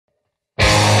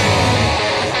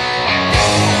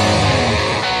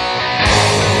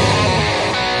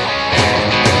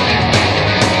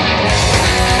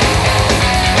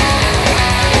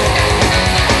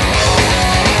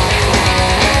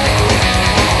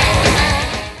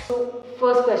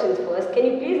first questions first. Can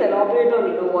you please elaborate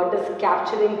on, what is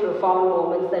capturing profound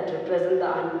moments that represent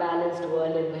the unbalanced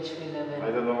world in which we live in?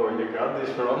 I don't know where you got this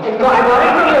from. I got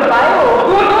it from your bio.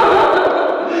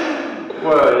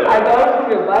 Well, yeah. I got it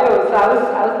from your bio, so I was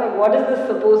like, what is this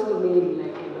supposed to mean?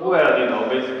 Like, Well,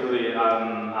 basically,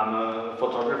 I'm a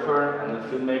photographer and a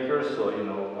filmmaker, so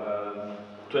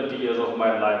 20 years of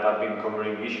my life I've been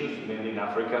covering issues, mainly in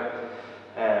Africa,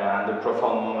 and the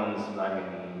profound moments. I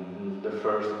mean, the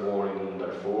first war in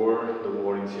Darfur, the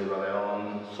war in Sierra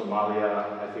Leone,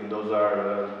 Somalia. I think those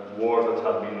are wars that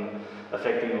have been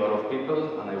affecting a lot of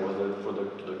people, and I was there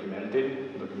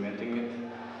documenting it.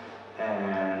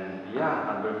 And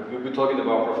yeah, we'll be talking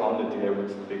about profundity. I would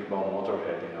speak about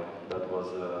Motorhead. That was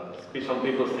some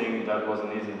people think that was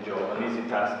an easy job, an easy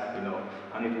task,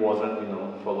 and it wasn't.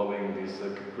 Following these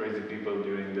crazy people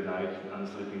during the night and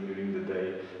sleeping during the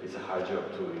day, it's a hard job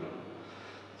too.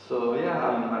 So yeah,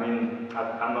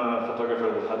 I'm a photographer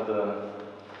who had the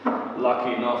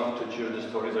lucky enough to choose the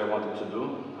stories I wanted to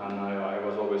do, and I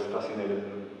was always fascinated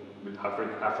with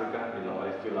Africa.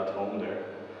 I feel at home there.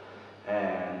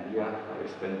 And yeah, I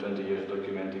spent 20 years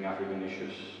documenting African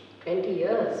issues. 20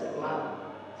 years? Wow.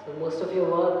 So most of your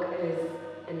work is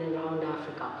in and around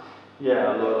Africa?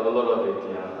 Yeah, a lot of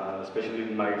it, yeah. Especially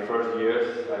in my first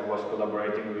years, I was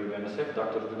collaborating with MSF,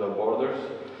 Doctors Without Borders.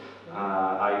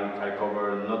 I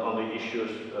cover not only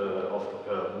issues of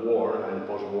war and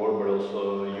post-war, but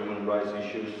also human rights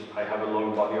issues. I have a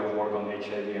long body of work on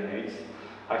HIV and AIDS.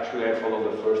 Actually, I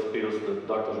follow the first pills that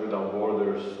Doctors Without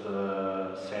Borders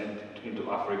sent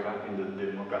into Africa, in the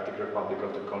Democratic Republic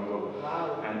of the Congo.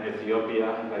 Wow. And Ethiopia.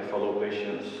 I follow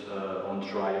patients on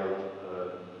trial,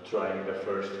 trying the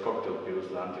first cocktail pills,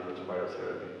 the antiretroviral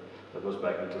therapy. That was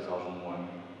back in 2001.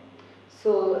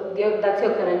 So that's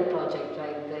your current project,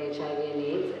 right? The HIV and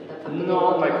AIDS? That's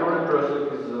No, my current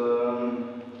project is,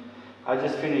 I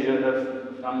just finished it.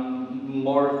 I'm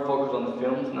more focused on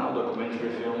films now,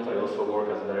 documentary films. I also work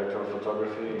as a director of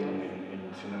photography in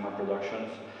cinema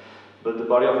productions. But the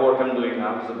body of work I'm doing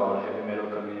now is about a heavy metal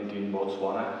community in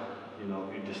Botswana.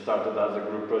 It just started as a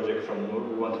group project from NUR.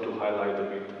 We wanted to highlight a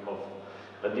bit of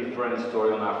a different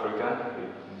story on Africa.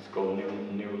 It's called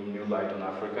New Light on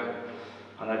Africa.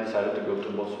 And I decided to go to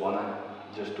Botswana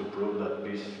just to prove that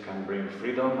peace can bring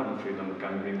freedom, and freedom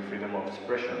can bring freedom of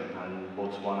expression. And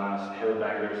Botswana's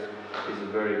Hellbangers is a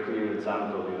very clear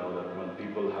example, that when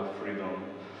people have freedom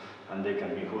and they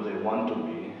can be who they want to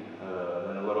be,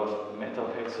 then a lot of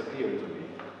metalheads appear to be.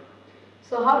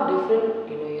 So how different,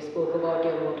 you spoke about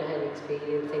your Motorhead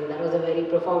experience, saying that was a very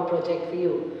profound project for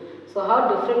you. So how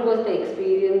different was the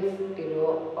experience,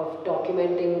 of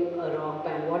documenting a rock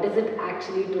band? What is it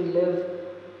actually to live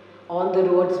on the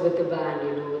roads with a band,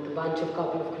 with a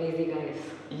couple of crazy guys?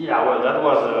 Yeah, well, that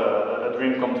was a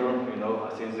dream come true,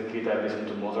 Since the kid I listened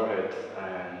to Motorhead,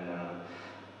 and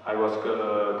I was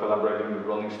collaborating with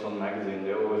Rolling Stone magazine.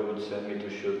 They always would send me to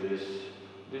shoot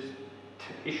these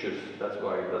issues. That's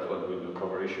what we do,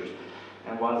 cover issues.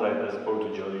 And once I spoke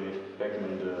to Jody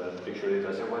Beckman, the picture editor,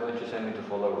 I said, why don't you send me to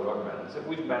follow a rock band? I said,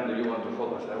 which band do you want to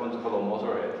follow? I said, I want to follow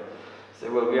Motorhead. I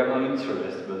said, well, we have no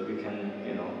interest, but we can,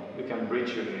 we can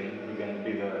bridge you in. You can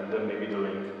be maybe the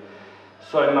link.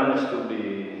 So I managed to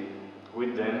be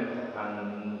with them,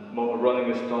 and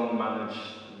Rolling Stone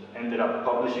ended up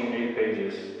publishing 8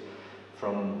 pages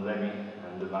from Lemmy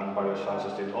and the Vampire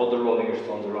Science State. All the Rolling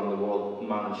Stones around the world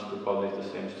managed to publish the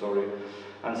same story.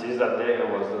 And since that day,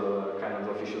 I was the kind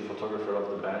of official photographer of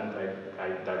the band. I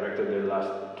directed their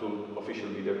last 2 official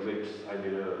video clips. I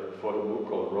did a photo book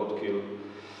called Roadkill.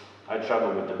 I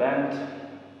traveled with the band.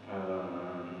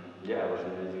 Yeah, it was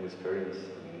an amazing experience.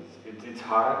 It's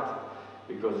hard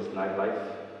because it's nightlife.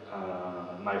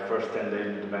 My first 10 days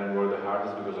with the band were the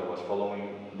hardest because I was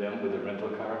following them with a rental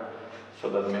car. So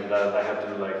that meant that I had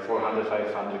to do like 400,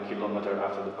 500 kilometers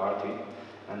after the party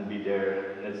and be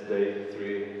there next day,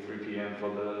 3 p.m. for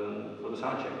the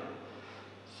sound check.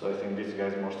 So I think these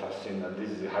guys must have seen that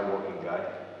this is a hard-working guy.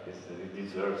 He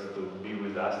deserves to be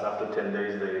with us. After 10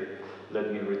 days, they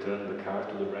let me return the car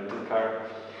to the rental car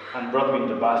and brought me in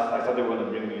the bus. I thought they were going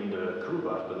to bring me in the crew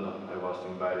bus, but no, I was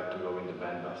invited to go in the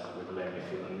band bus with Lemmy,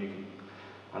 Phil, and Mickey.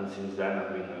 And since then,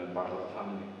 I've been a part of the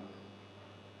family.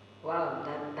 Wow,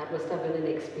 that must have been an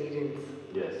experience.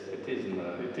 Yes, it is,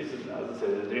 as I said,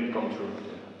 a dream come true.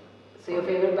 So your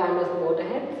favorite band was the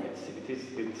Motorhead?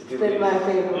 It still my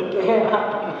favorite.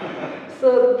 Yeah.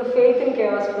 So the Faith in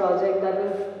Chaos project, that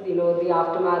was, the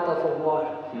aftermath of a war.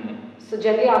 Mm-hmm. So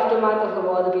generally, aftermath of a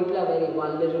war, the people are very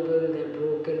vulnerable, they're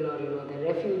broken, or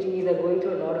they're refugees, they're going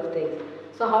through a lot of things.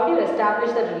 So how do you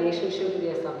establish that relationship with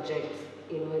your subjects,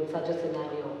 in such a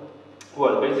scenario?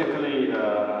 Well, basically,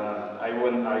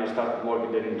 I started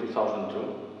working there in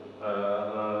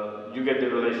 2002. You get the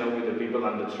relation with the people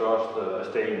and the trust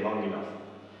staying long enough,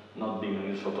 not being a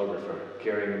news photographer,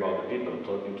 caring about the people,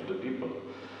 talking to the people,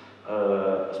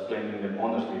 explaining them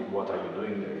honestly what are you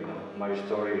doing there. You know, my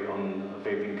story on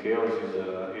Paving Chaos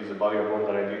is a body of work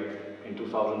that I did in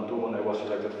 2002 when I was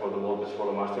selected for the World Best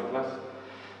Photo Masterclass.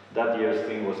 That year's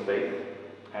theme was faith,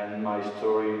 and my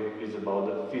story is about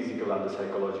the physical and the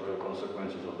psychological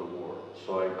consequences of the war.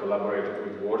 So I collaborated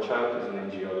with War Child, as an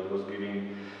NGO that was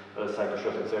giving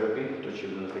psychosocial therapy to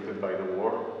children affected by the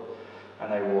war.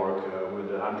 And I work with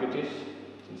the amputees.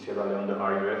 In Sierra Leone, the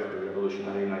RUF, the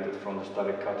Revolutionary United Front,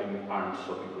 started cutting arms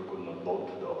so people could not vote,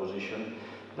 the opposition.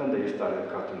 Then they started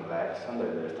cutting legs, and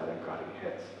then they started cutting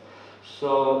heads.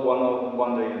 So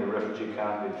one day in the refugee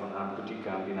camp, in an amputee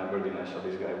camp in Aberdeen, I saw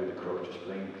this guy with a crutch just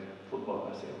playing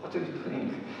football. I said, "What are you doing?"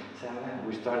 He said,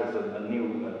 "We started a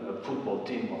new football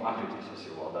team of amputees." I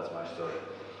said, "Well, that's my story."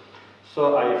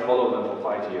 So I followed them for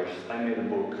 5 years. I made a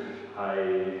book.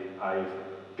 I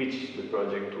pitched the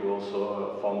project to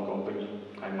also a phone company.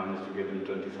 I managed to get them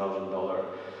 $20,000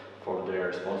 for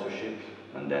their sponsorship.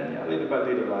 And then, yeah, little by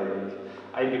little,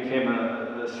 I became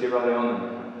a Sierra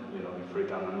Leone. You know, in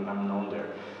Freetown, I'm known there.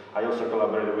 I also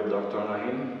collaborated with Dr.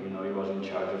 Nahin. You know, he was in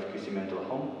charge of Kisi Mental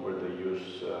Home, where they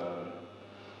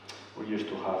we used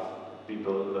to have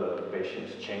people,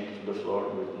 patients chained to the floor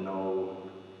with no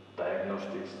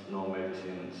diagnostics, no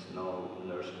medicines, no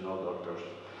nurses, no doctors,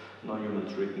 no human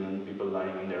treatment, people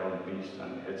lying in their own piss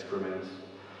and excrements.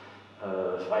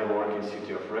 I work in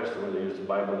City of Rest, where they use the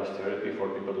Bible as therapy for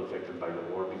people affected by the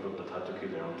war, people that had to kill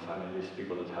their own families,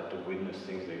 people that had to witness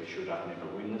things they should have never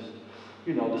witnessed.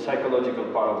 You know, the psychological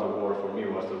part of the war for me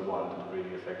was the one that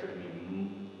really affected me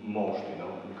most, you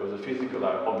know, because the physical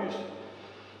are obvious.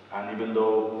 And even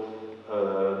though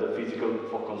the physical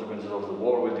consequences of the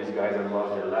war with these guys that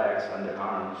lost their legs and their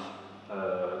arms,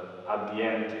 at the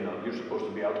end, you know, you're supposed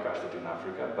to be outcasted in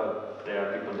Africa, but there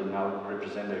are people that now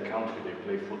represent their country. They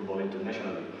play football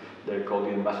internationally. They're called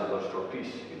the ambassadors for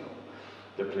peace, you know.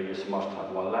 The players must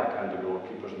have one leg and the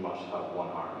goalkeepers must have one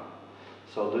arm.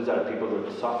 So these are people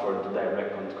that suffered the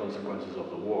direct consequences of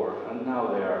the war, and now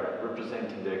they are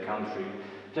representing their country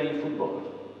playing football,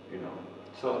 you know.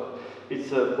 So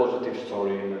it's a positive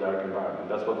story in a dark environment.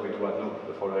 That's what we do at NUC,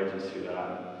 the photo agency that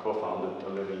I co-founded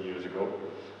 11 years ago.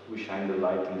 We shine the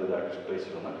light in the darkest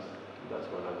places on earth. That's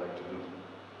what I'd like to do.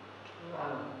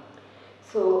 Wow.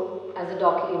 So, as a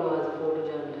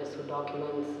photojournalist who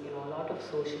documents, a lot of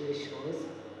social issues,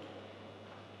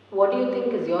 what do you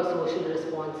think is your social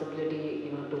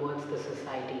responsibility, towards the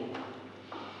society?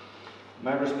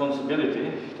 My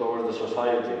responsibility towards the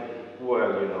society,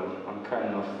 well, I'm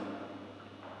kind of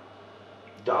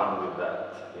done with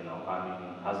that, I mean,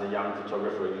 as a young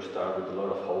photographer, you start with a lot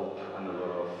of hope and a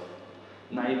lot of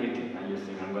naivety, and you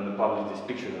think, I'm going to publish this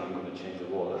picture and I'm going to change the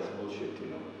world. That's bullshit,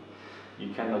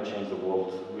 You cannot change the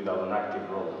world without an active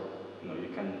role.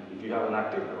 If you have an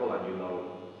active role and you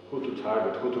know who to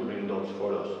target, who to bring those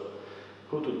photos,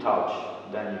 who to touch,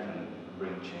 then you can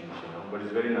bring change, But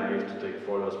it's very naive to take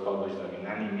photos, publish them in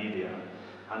any media,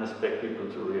 and expect people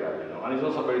to react, And it's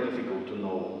also very difficult to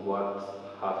know what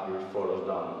have your photos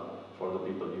done for the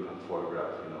people you have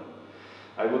photographed,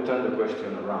 I would turn the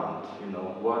question around,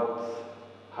 what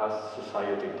has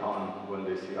society done when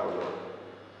they see our work?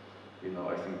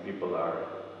 I think people are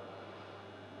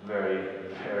very,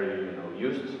 very,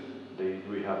 used.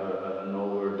 We have an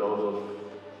overdose of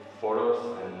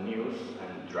photos and news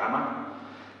and drama.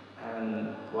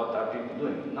 And what are people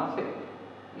doing? Nothing.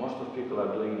 Most of people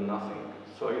are doing nothing.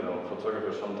 So,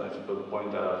 photographers sometimes people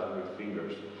point at us with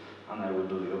fingers, and I would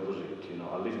do the opposite.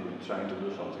 At least we're trying to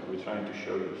do something. We're trying to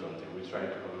show you something. We're trying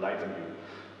to enlighten you.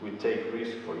 We take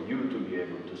risk for you to be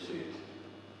able to see it.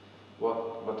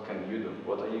 What can you do?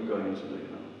 What are you going to do?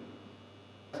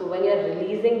 So when you're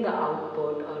releasing the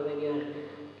output, or when you're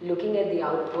looking at the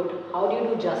output, how do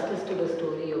you do justice to the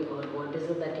story you've heard? What is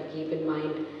it that you keep in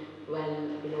mind while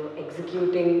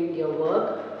executing your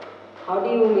work? How do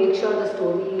you make sure the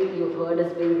story you've heard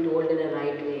is being told in a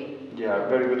right way? Yeah,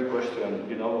 very good question.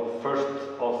 First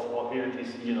of it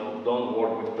is, don't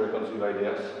work with preconceived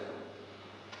ideas.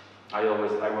 I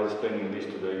was explaining this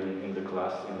today in the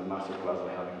class, in the master class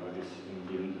I'm having with these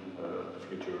Indian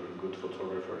future good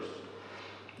photographers.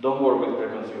 Don't work with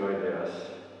preconceived ideas.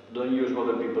 Don't use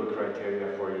other people's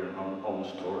criteria for your own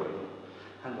story.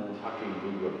 And don't fucking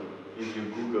Google. If you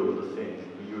Google the things,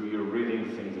 you're reading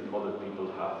things that other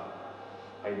people have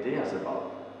ideas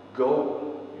about.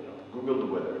 Go, Google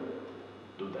the weather.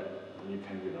 Do that. You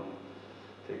can,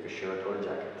 take a shirt or a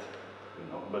jacket,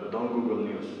 but don't Google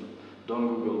news. Don't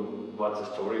Google what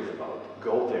the story is about.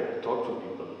 Go there, talk to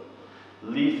people,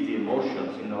 live the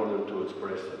emotions in order to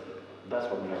express them.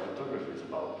 That's what my photography is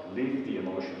about. Live the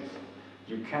emotions.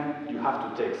 You have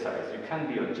to take sides. You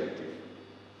can't be objective.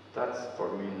 That's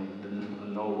for me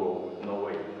no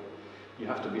way. You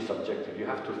have to be subjective. You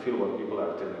have to feel what people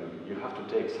are telling you. You have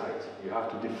to take sides. You have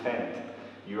to defend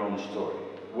your own story.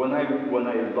 When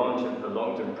I launch a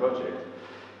long-term project,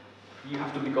 you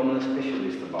have to become a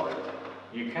specialist about it.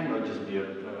 You cannot just be a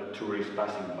tourist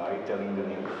passing by telling the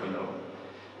news, you know.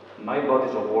 My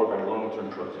bodies of work are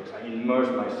long-term projects. I immerse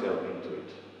myself into it.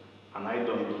 And I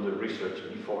don't do the research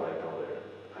before I go there.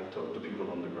 I talk to people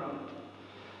on the ground.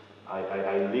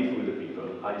 I live with the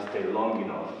people. I stay long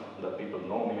enough that people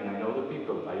know me and I know the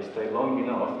people. I stay long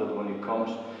enough that when it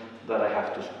comes that I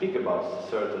have to speak about a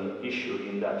certain issue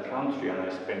in that country and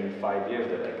I spend 5 years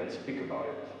that I can speak about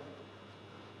it.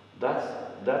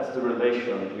 That's the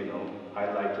relation, you know,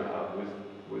 I like to have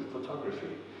with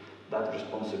photography. That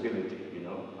responsibility, you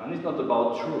know. And it's not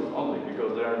about truth only,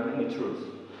 because there are many truths.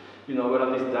 You know, but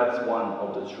at least that's one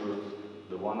of the truths,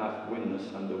 the one I've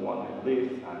witnessed and the one I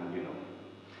live, and you know,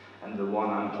 and the one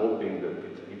I'm hoping that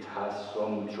it has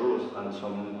some truth and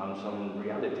some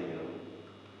reality, you know.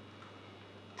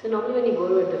 So normally when you go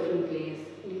to a different place,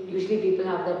 usually people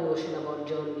have that notion about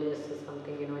journalists or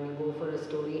something, you know, when you go for a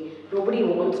story, nobody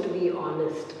wants to be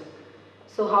honest.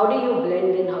 So how do you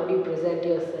blend in, how do you present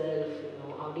yourself, you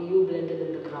know, how do you blend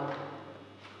in the crowd?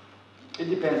 It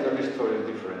depends, every story is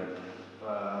different.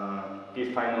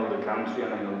 If I know the country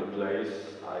and I know the place,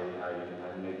 I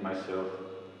make myself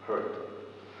heard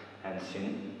and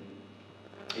seen.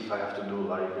 If I have to do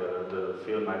like the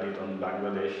film I did on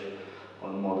Bangladesh,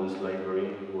 on modern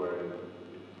slavery, where it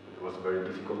was very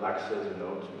difficult access, you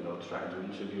know, trying to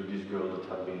interview these girls that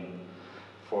have been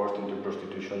forced into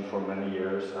prostitution for many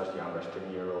years, as young as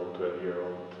 10-year-old,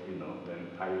 12-year-old, you know, then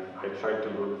I try to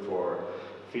look for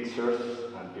features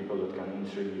and people that can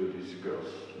interview these girls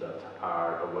that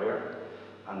are aware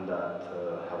and that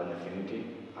have an affinity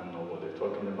and know what they're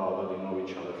talking about, that they know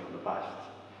each other from the past.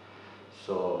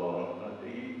 So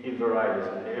it varies.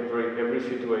 Every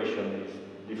situation is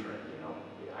different, you know.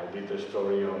 I did a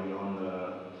story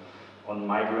on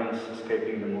migrants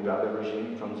escaping the Mugabe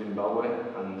regime from Zimbabwe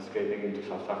and escaping into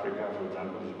South Africa, for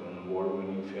example. It's an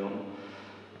award-winning film.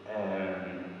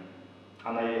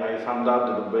 And I found out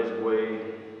that the best way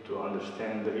to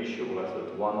understand the issue was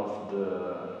that one of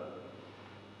the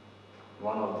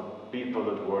people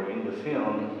that were in the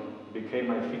film became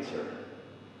my fixer,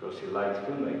 because he liked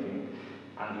filmmaking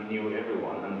and he knew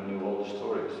everyone and he knew all the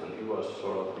stories, and he was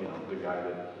sort of, you know, the guy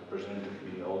that presented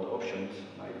me all the options.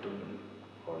 I took them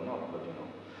or not, but you know,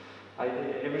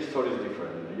 every story is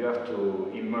different. You know? You have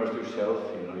to immerse yourself.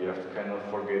 You know, you have to kind of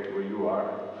forget where you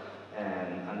are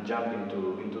and jump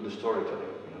into the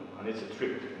storytelling. You know, and it's a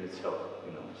trip in itself.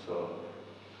 You know, so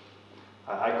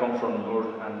I come from Nur,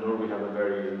 and Nur we have a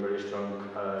very strong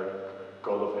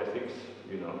code of ethics.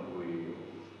 You know, we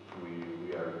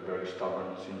are very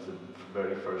stubborn since the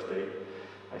very first day.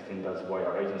 I think that's why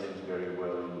our agency is very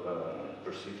well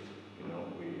perceived. You know,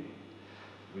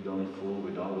 we don't fool,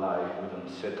 we don't lie, we don't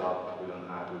set up, we don't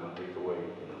add, we don't take away.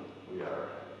 You know, we are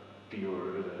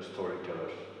pure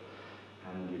storytellers,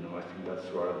 and you know, I think that's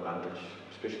to our advantage,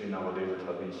 especially nowadays that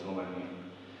have been so many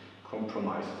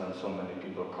compromises and so many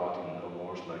people caught in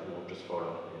wars like WordPress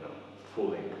Forum, you know,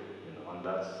 fooling, you know, and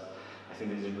that's, I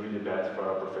think this is really bad for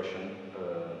our profession,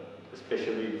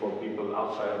 especially for people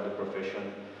outside of the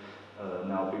profession.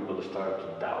 Now people start to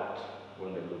doubt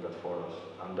when they look at forums,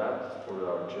 and that for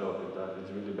our job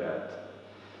is really bad.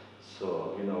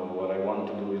 So, you know, what I want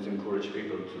to do is encourage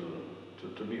people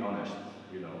to be honest.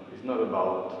 You know, it's not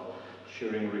about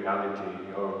sharing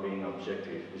reality or being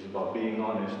objective. It's about being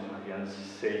honest and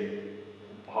say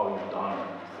how you've done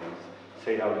things,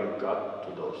 say how you got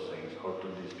to those things or to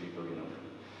these people.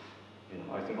 You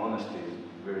know, I think honesty is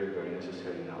very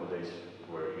necessary nowadays,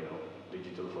 where you know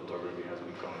digital photography has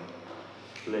become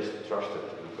less trusted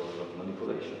because of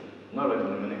manipulation. Not only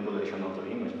the manipulation of the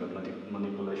image, but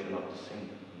manipulation of the scene.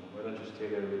 You know, why don't you stay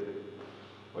there with it?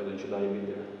 Why don't you dive in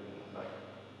there? Like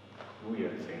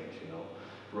weird things, you know,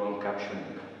 wrong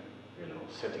captioning, you know,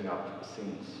 setting up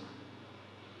scenes.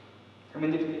 I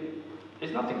mean,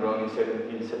 there's nothing wrong in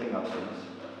setting up scenes,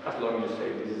 as long as you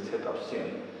say this is a set up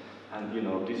scene, and you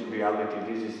know, this reality,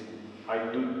 I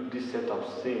do this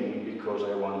setup scene because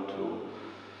I want to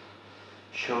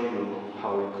show you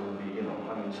how it could be, you know.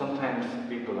 I mean, sometimes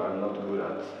people are not good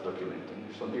at documenting.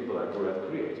 Some people are good at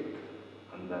creating,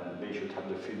 and then they should have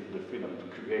the freedom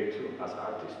to create too, as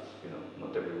artists, you know.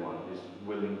 Not everyone is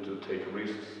willing to take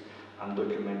risks and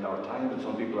document our time, but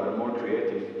some people are more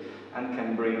creative and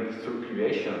can bring through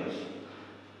creations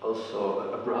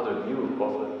also a broader view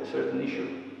of a certain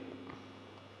issue.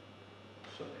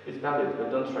 So it's valid,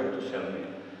 but don't try to sell me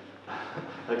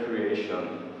a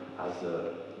creation as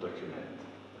a document.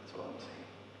 That's all I'm saying.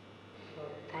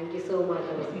 Thank you so much.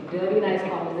 It was a really nice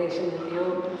conversation with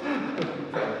you.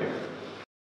 Thank you.